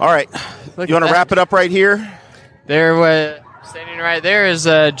 All right. You want to wrap it up right here? Standing right there is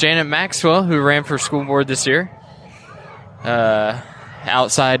Janet Maxwell, who ran for school board this year.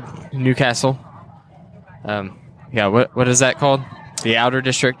 Outside Newcastle. What is that called? The Outer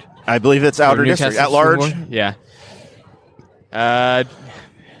District? I believe it's Outer District. At large? Yeah.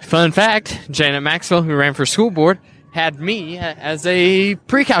 Fun fact, Janet Maxwell, who ran for school board, had me as a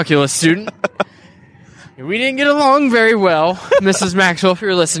pre-calculus student. We didn't get along very well, Mrs. Maxwell, if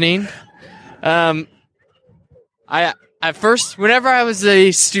you're listening. At first, whenever I was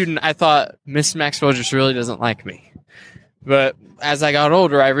a student, I thought Miss Maxwell just really doesn't like me. But as I got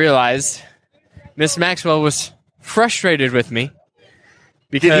older, I realized Miss Maxwell was frustrated with me.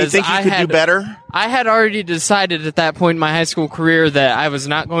 Because did you think you could do better? I had already decided at that point in my high school career that I was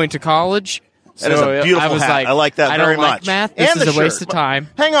not going to college, That is a beautiful I was hat. Like, I like that I very don't like much. math. This And is the a waste shirt. of time.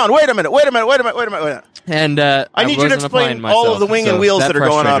 Hang on. Wait a minute. And I need you to wasn't explain applying all myself, of the wing and so wheels that are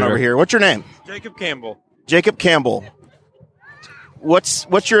going on frustrated over her. here. What's your name? Jacob Campbell. Jacob Campbell.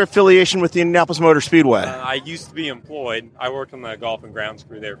 What's your affiliation with the Indianapolis Motor Speedway? I used to be employed. I worked on the golf and grounds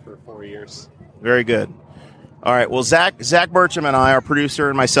crew there for 4 years. Very good. All right. Well, Zach Burcham and I, our producer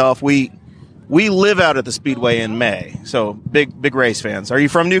and myself, we live out at the Speedway in May. So big race fans. Are you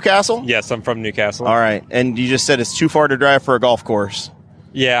from Newcastle? Yes, I'm from Newcastle. All right. And you just said it's too far to drive for a golf course.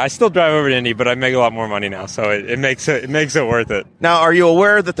 Yeah, I still drive over to Indy, but I make a lot more money now, so it makes it worth it. Now, are you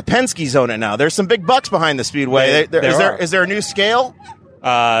aware that the Penske's own it now? There's some big bucks behind the Speedway. Is there a new scale?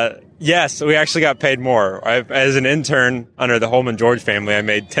 Yes, we actually got paid more. As an intern under the Holman George family, I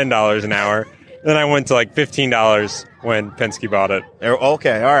made $10 an hour. Then I went to like $15 when Penske bought it.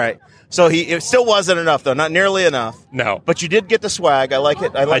 Okay, all right. So it still wasn't enough, though. Not nearly enough. No. But you did get the swag. I like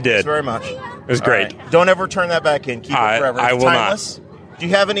it. I like did. this very much. It was great. Right. Don't ever turn that back in. Keep it forever. I It's will timeless. Not. Do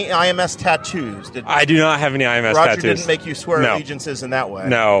you have any IMS tattoos? I do not have any IMS Roger tattoos. Didn't make you swear No. allegiances in that way.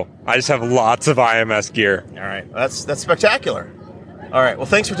 No, I just have lots of IMS gear. All right, that's spectacular. All right, well,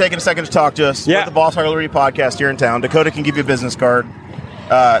 thanks for taking a second to talk to us. Yeah. We're the Boss Hog Liberty podcast here in town. Dakota can give you a business card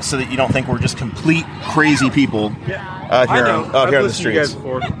so that you don't think we're just complete crazy people out here on the streets.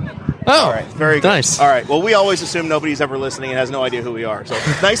 Oh, all right, very good. Nice. All right, well, we always assume nobody's ever listening and has no idea who we are. So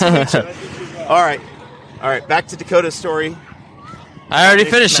nice to meet you. All right, back to Dakota's story. I already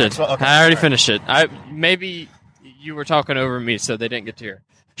finished it. Okay, I already finished it. Maybe you were talking over me, so they didn't get to hear.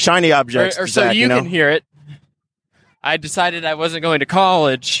 Shiny objects, or so Zach, you can hear it. I decided I wasn't going to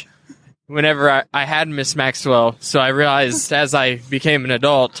college whenever I had Miss Maxwell, so I realized as I became an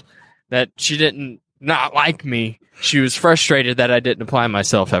adult that she didn't not like me. She was frustrated that I didn't apply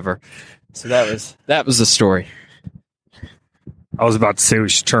myself ever. So that was the story. I was about to say we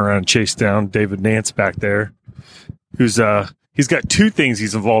should turn around and chase down David Nance back there, who's he's got two things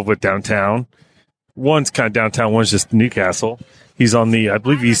he's involved with downtown. One's kind of downtown, one's just Newcastle. He's on I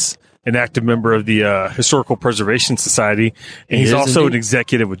believe he's an active member of the Historical Preservation Society, and he's also an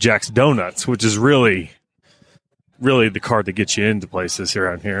executive with Jack's Donuts, which is really, really the card that gets you into places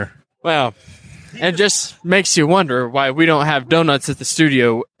around here. Well, it just makes you wonder why we don't have donuts at the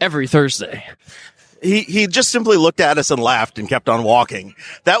studio every Thursday. He just simply looked at us and laughed and kept on walking.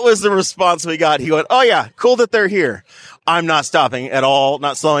 That was the response we got. He went, "Oh yeah, cool that they're here. I'm not stopping at all,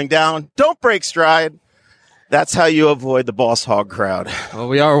 not slowing down. Don't break stride." That's how you avoid the Boss Hog crowd. Well,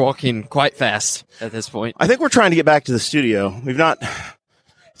 we are walking quite fast at this point. I think we're trying to get back to the studio. We've not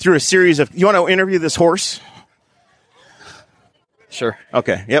through a series of. You want to interview this horse? Sure.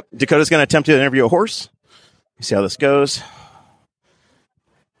 Okay. Yep. Dakota's going to attempt to interview a horse. See how this goes.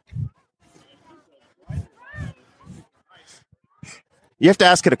 You have to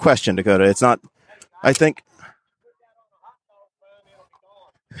ask it a question, Dakota. It's not, I think.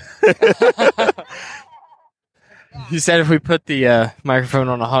 He said if we put the microphone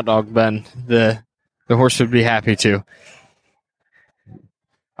on a hot dog bun, the horse would be happy to.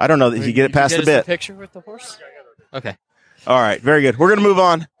 I don't know if you get it past the bit. A picture with the horse? Okay. All right. Very good. We're going to move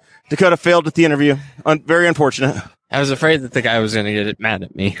on. Dakota failed at the interview. Very unfortunate. I was afraid that the guy was going to get mad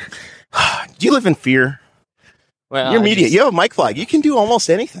at me. Do you live in fear? Well, you're media. You have a mic flag. You can do almost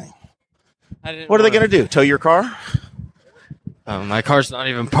anything. What are they going to do? Tow your car? My car's not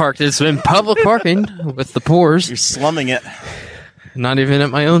even parked. It's in public parking with the pores. You're slumming it. Not even at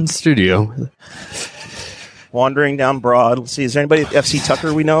my own studio. Wandering down Broad. Let's see. Is there anybody at FC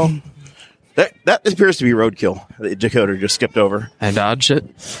Tucker we know? That appears to be roadkill that Dakota just skipped over. I dodged it.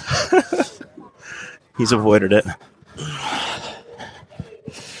 He's avoided it. You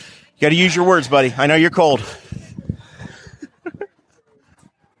got to use your words, buddy. I know you're cold.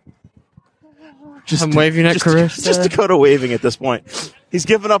 I'm waving at Carissa. Just Dakota waving at this point. He's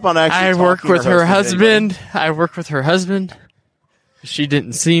given up on actually I work talking with or her hosting husband. I work with her husband. She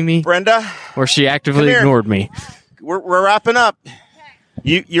didn't see me. Brenda? Or she actively ignored me. We're wrapping up.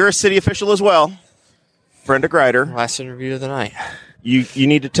 You're a city official as well. Brenda Greider. Last interview of the night. You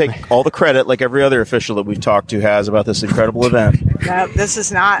need to take all the credit like every other official that we've talked to has about this incredible event. No, this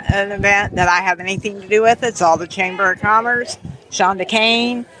is not an event that I have anything to do with. It's all the Chamber of Commerce, Shonda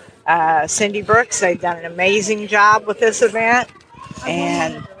Kane, Cindy Brooks. They've done an amazing job with this event,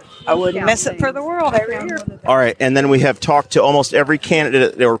 and I wouldn't miss it for the world every year. All right, and then we have talked to almost every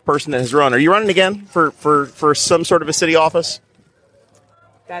candidate or person that has run. Are you running again for some sort of a city office?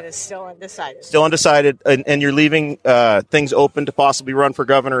 That is still undecided. Still undecided, and you're leaving things open to possibly run for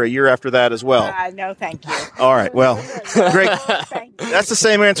governor a year after that as well. No, thank you. All right, well, Greg, that's the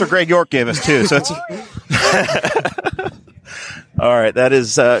same answer Greg York gave us too. So it's All right, that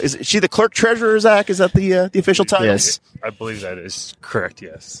is she the clerk treasurer, Zach? Is that the official title? Yes, I believe that is correct.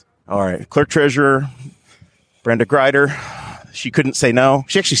 Yes. All right, clerk treasurer, Brenda Greider. She couldn't say no.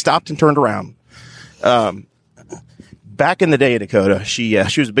 She actually stopped and turned around. Back in the day, Dakota, she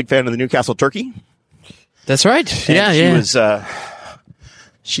was a big fan of the Newcastle turkey. That's right. And she was.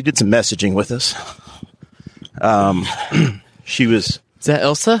 She did some messaging with us. She was. Is that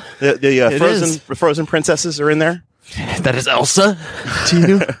Elsa? The frozen princesses are in there. That is Elsa to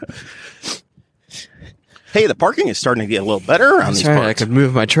you? Hey, the parking is starting to get a little better around these parts. I could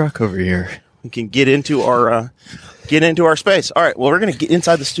move my truck over here. We can get into our space. All right. Well, we're going to get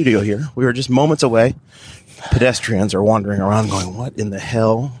inside the studio here. We were just moments away. Pedestrians are wandering around, going, "What in the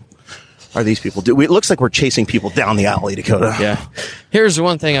hell are these people doing?" It looks like we're chasing people down the alley, Dakota. Yeah. Here's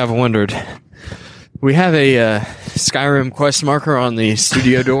one thing I've wondered. We have a Skyrim quest marker on the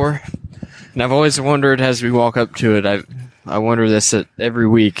studio door. And I've always wondered, as we walk up to it, I wonder this every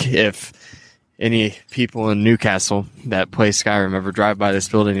week, if any people in Newcastle that play Skyrim ever drive by this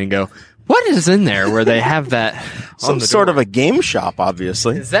building and go, what is in there where they have that? Some sort of a game shop,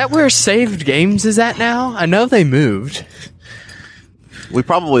 obviously. Is that where Saved Games is at now? I know they moved. We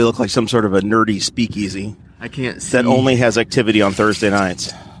probably look like some sort of a nerdy speakeasy. I can't see. That only has activity on Thursday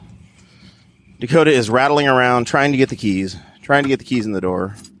nights. Dakota is rattling around, trying to get the keys in the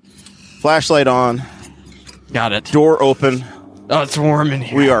door. Flashlight on. Got it. Door open. Oh, it's warm in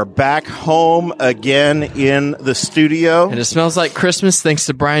here. We are back home again in the studio. And it smells like Christmas thanks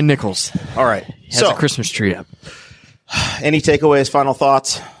to Brian Nichols. All right. He has a Christmas tree up. Any takeaways, final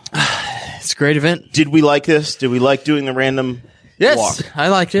thoughts? It's a great event. Did we like this? Did we like doing the random walk? I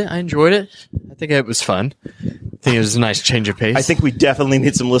liked it. I enjoyed it. I think it was fun. I think it was a nice change of pace. I think we definitely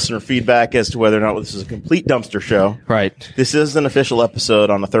need some listener feedback as to whether or not this is a complete dumpster show. Right. This is an official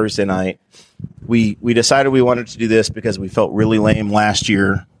episode on a Thursday night. We decided we wanted to do this because we felt really lame last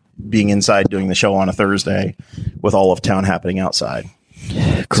year being inside doing the show on a Thursday with all of town happening outside.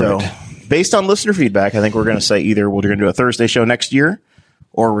 Correct. So based on listener feedback, I think we're going to say either we're going to do a Thursday show next year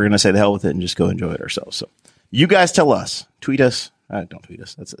or we're going to say the hell with it and just go enjoy it ourselves. So you guys tell us. Tweet us. Don't tweet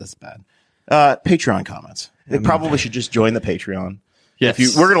us. That's bad. Patreon comments. They probably should just join the Patreon. Yes.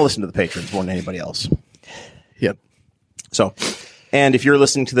 We're going to listen to the patrons more than anybody else. Yep. So, and if you're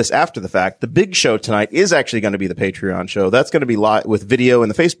listening to this after the fact, the big show tonight is actually going to be the Patreon show. That's going to be live with video in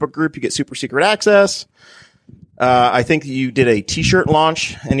the Facebook group. You get super secret access. I think you did a T-shirt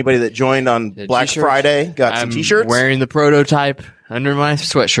launch. Anybody that joined on Black Friday got some T-shirts. Wearing the prototype under my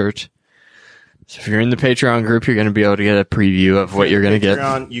sweatshirt. So if you're in the Patreon group, you're going to be able to get a preview of what you're going to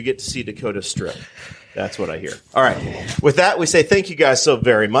get. You get to see Dakota strip. That's what I hear. All right. With that, we say thank you guys so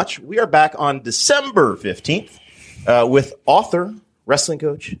very much. We are back on December 15th with author, wrestling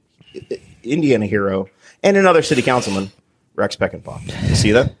coach, Indiana hero, and another city councilman, Rex Peckinpah. See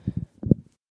you then.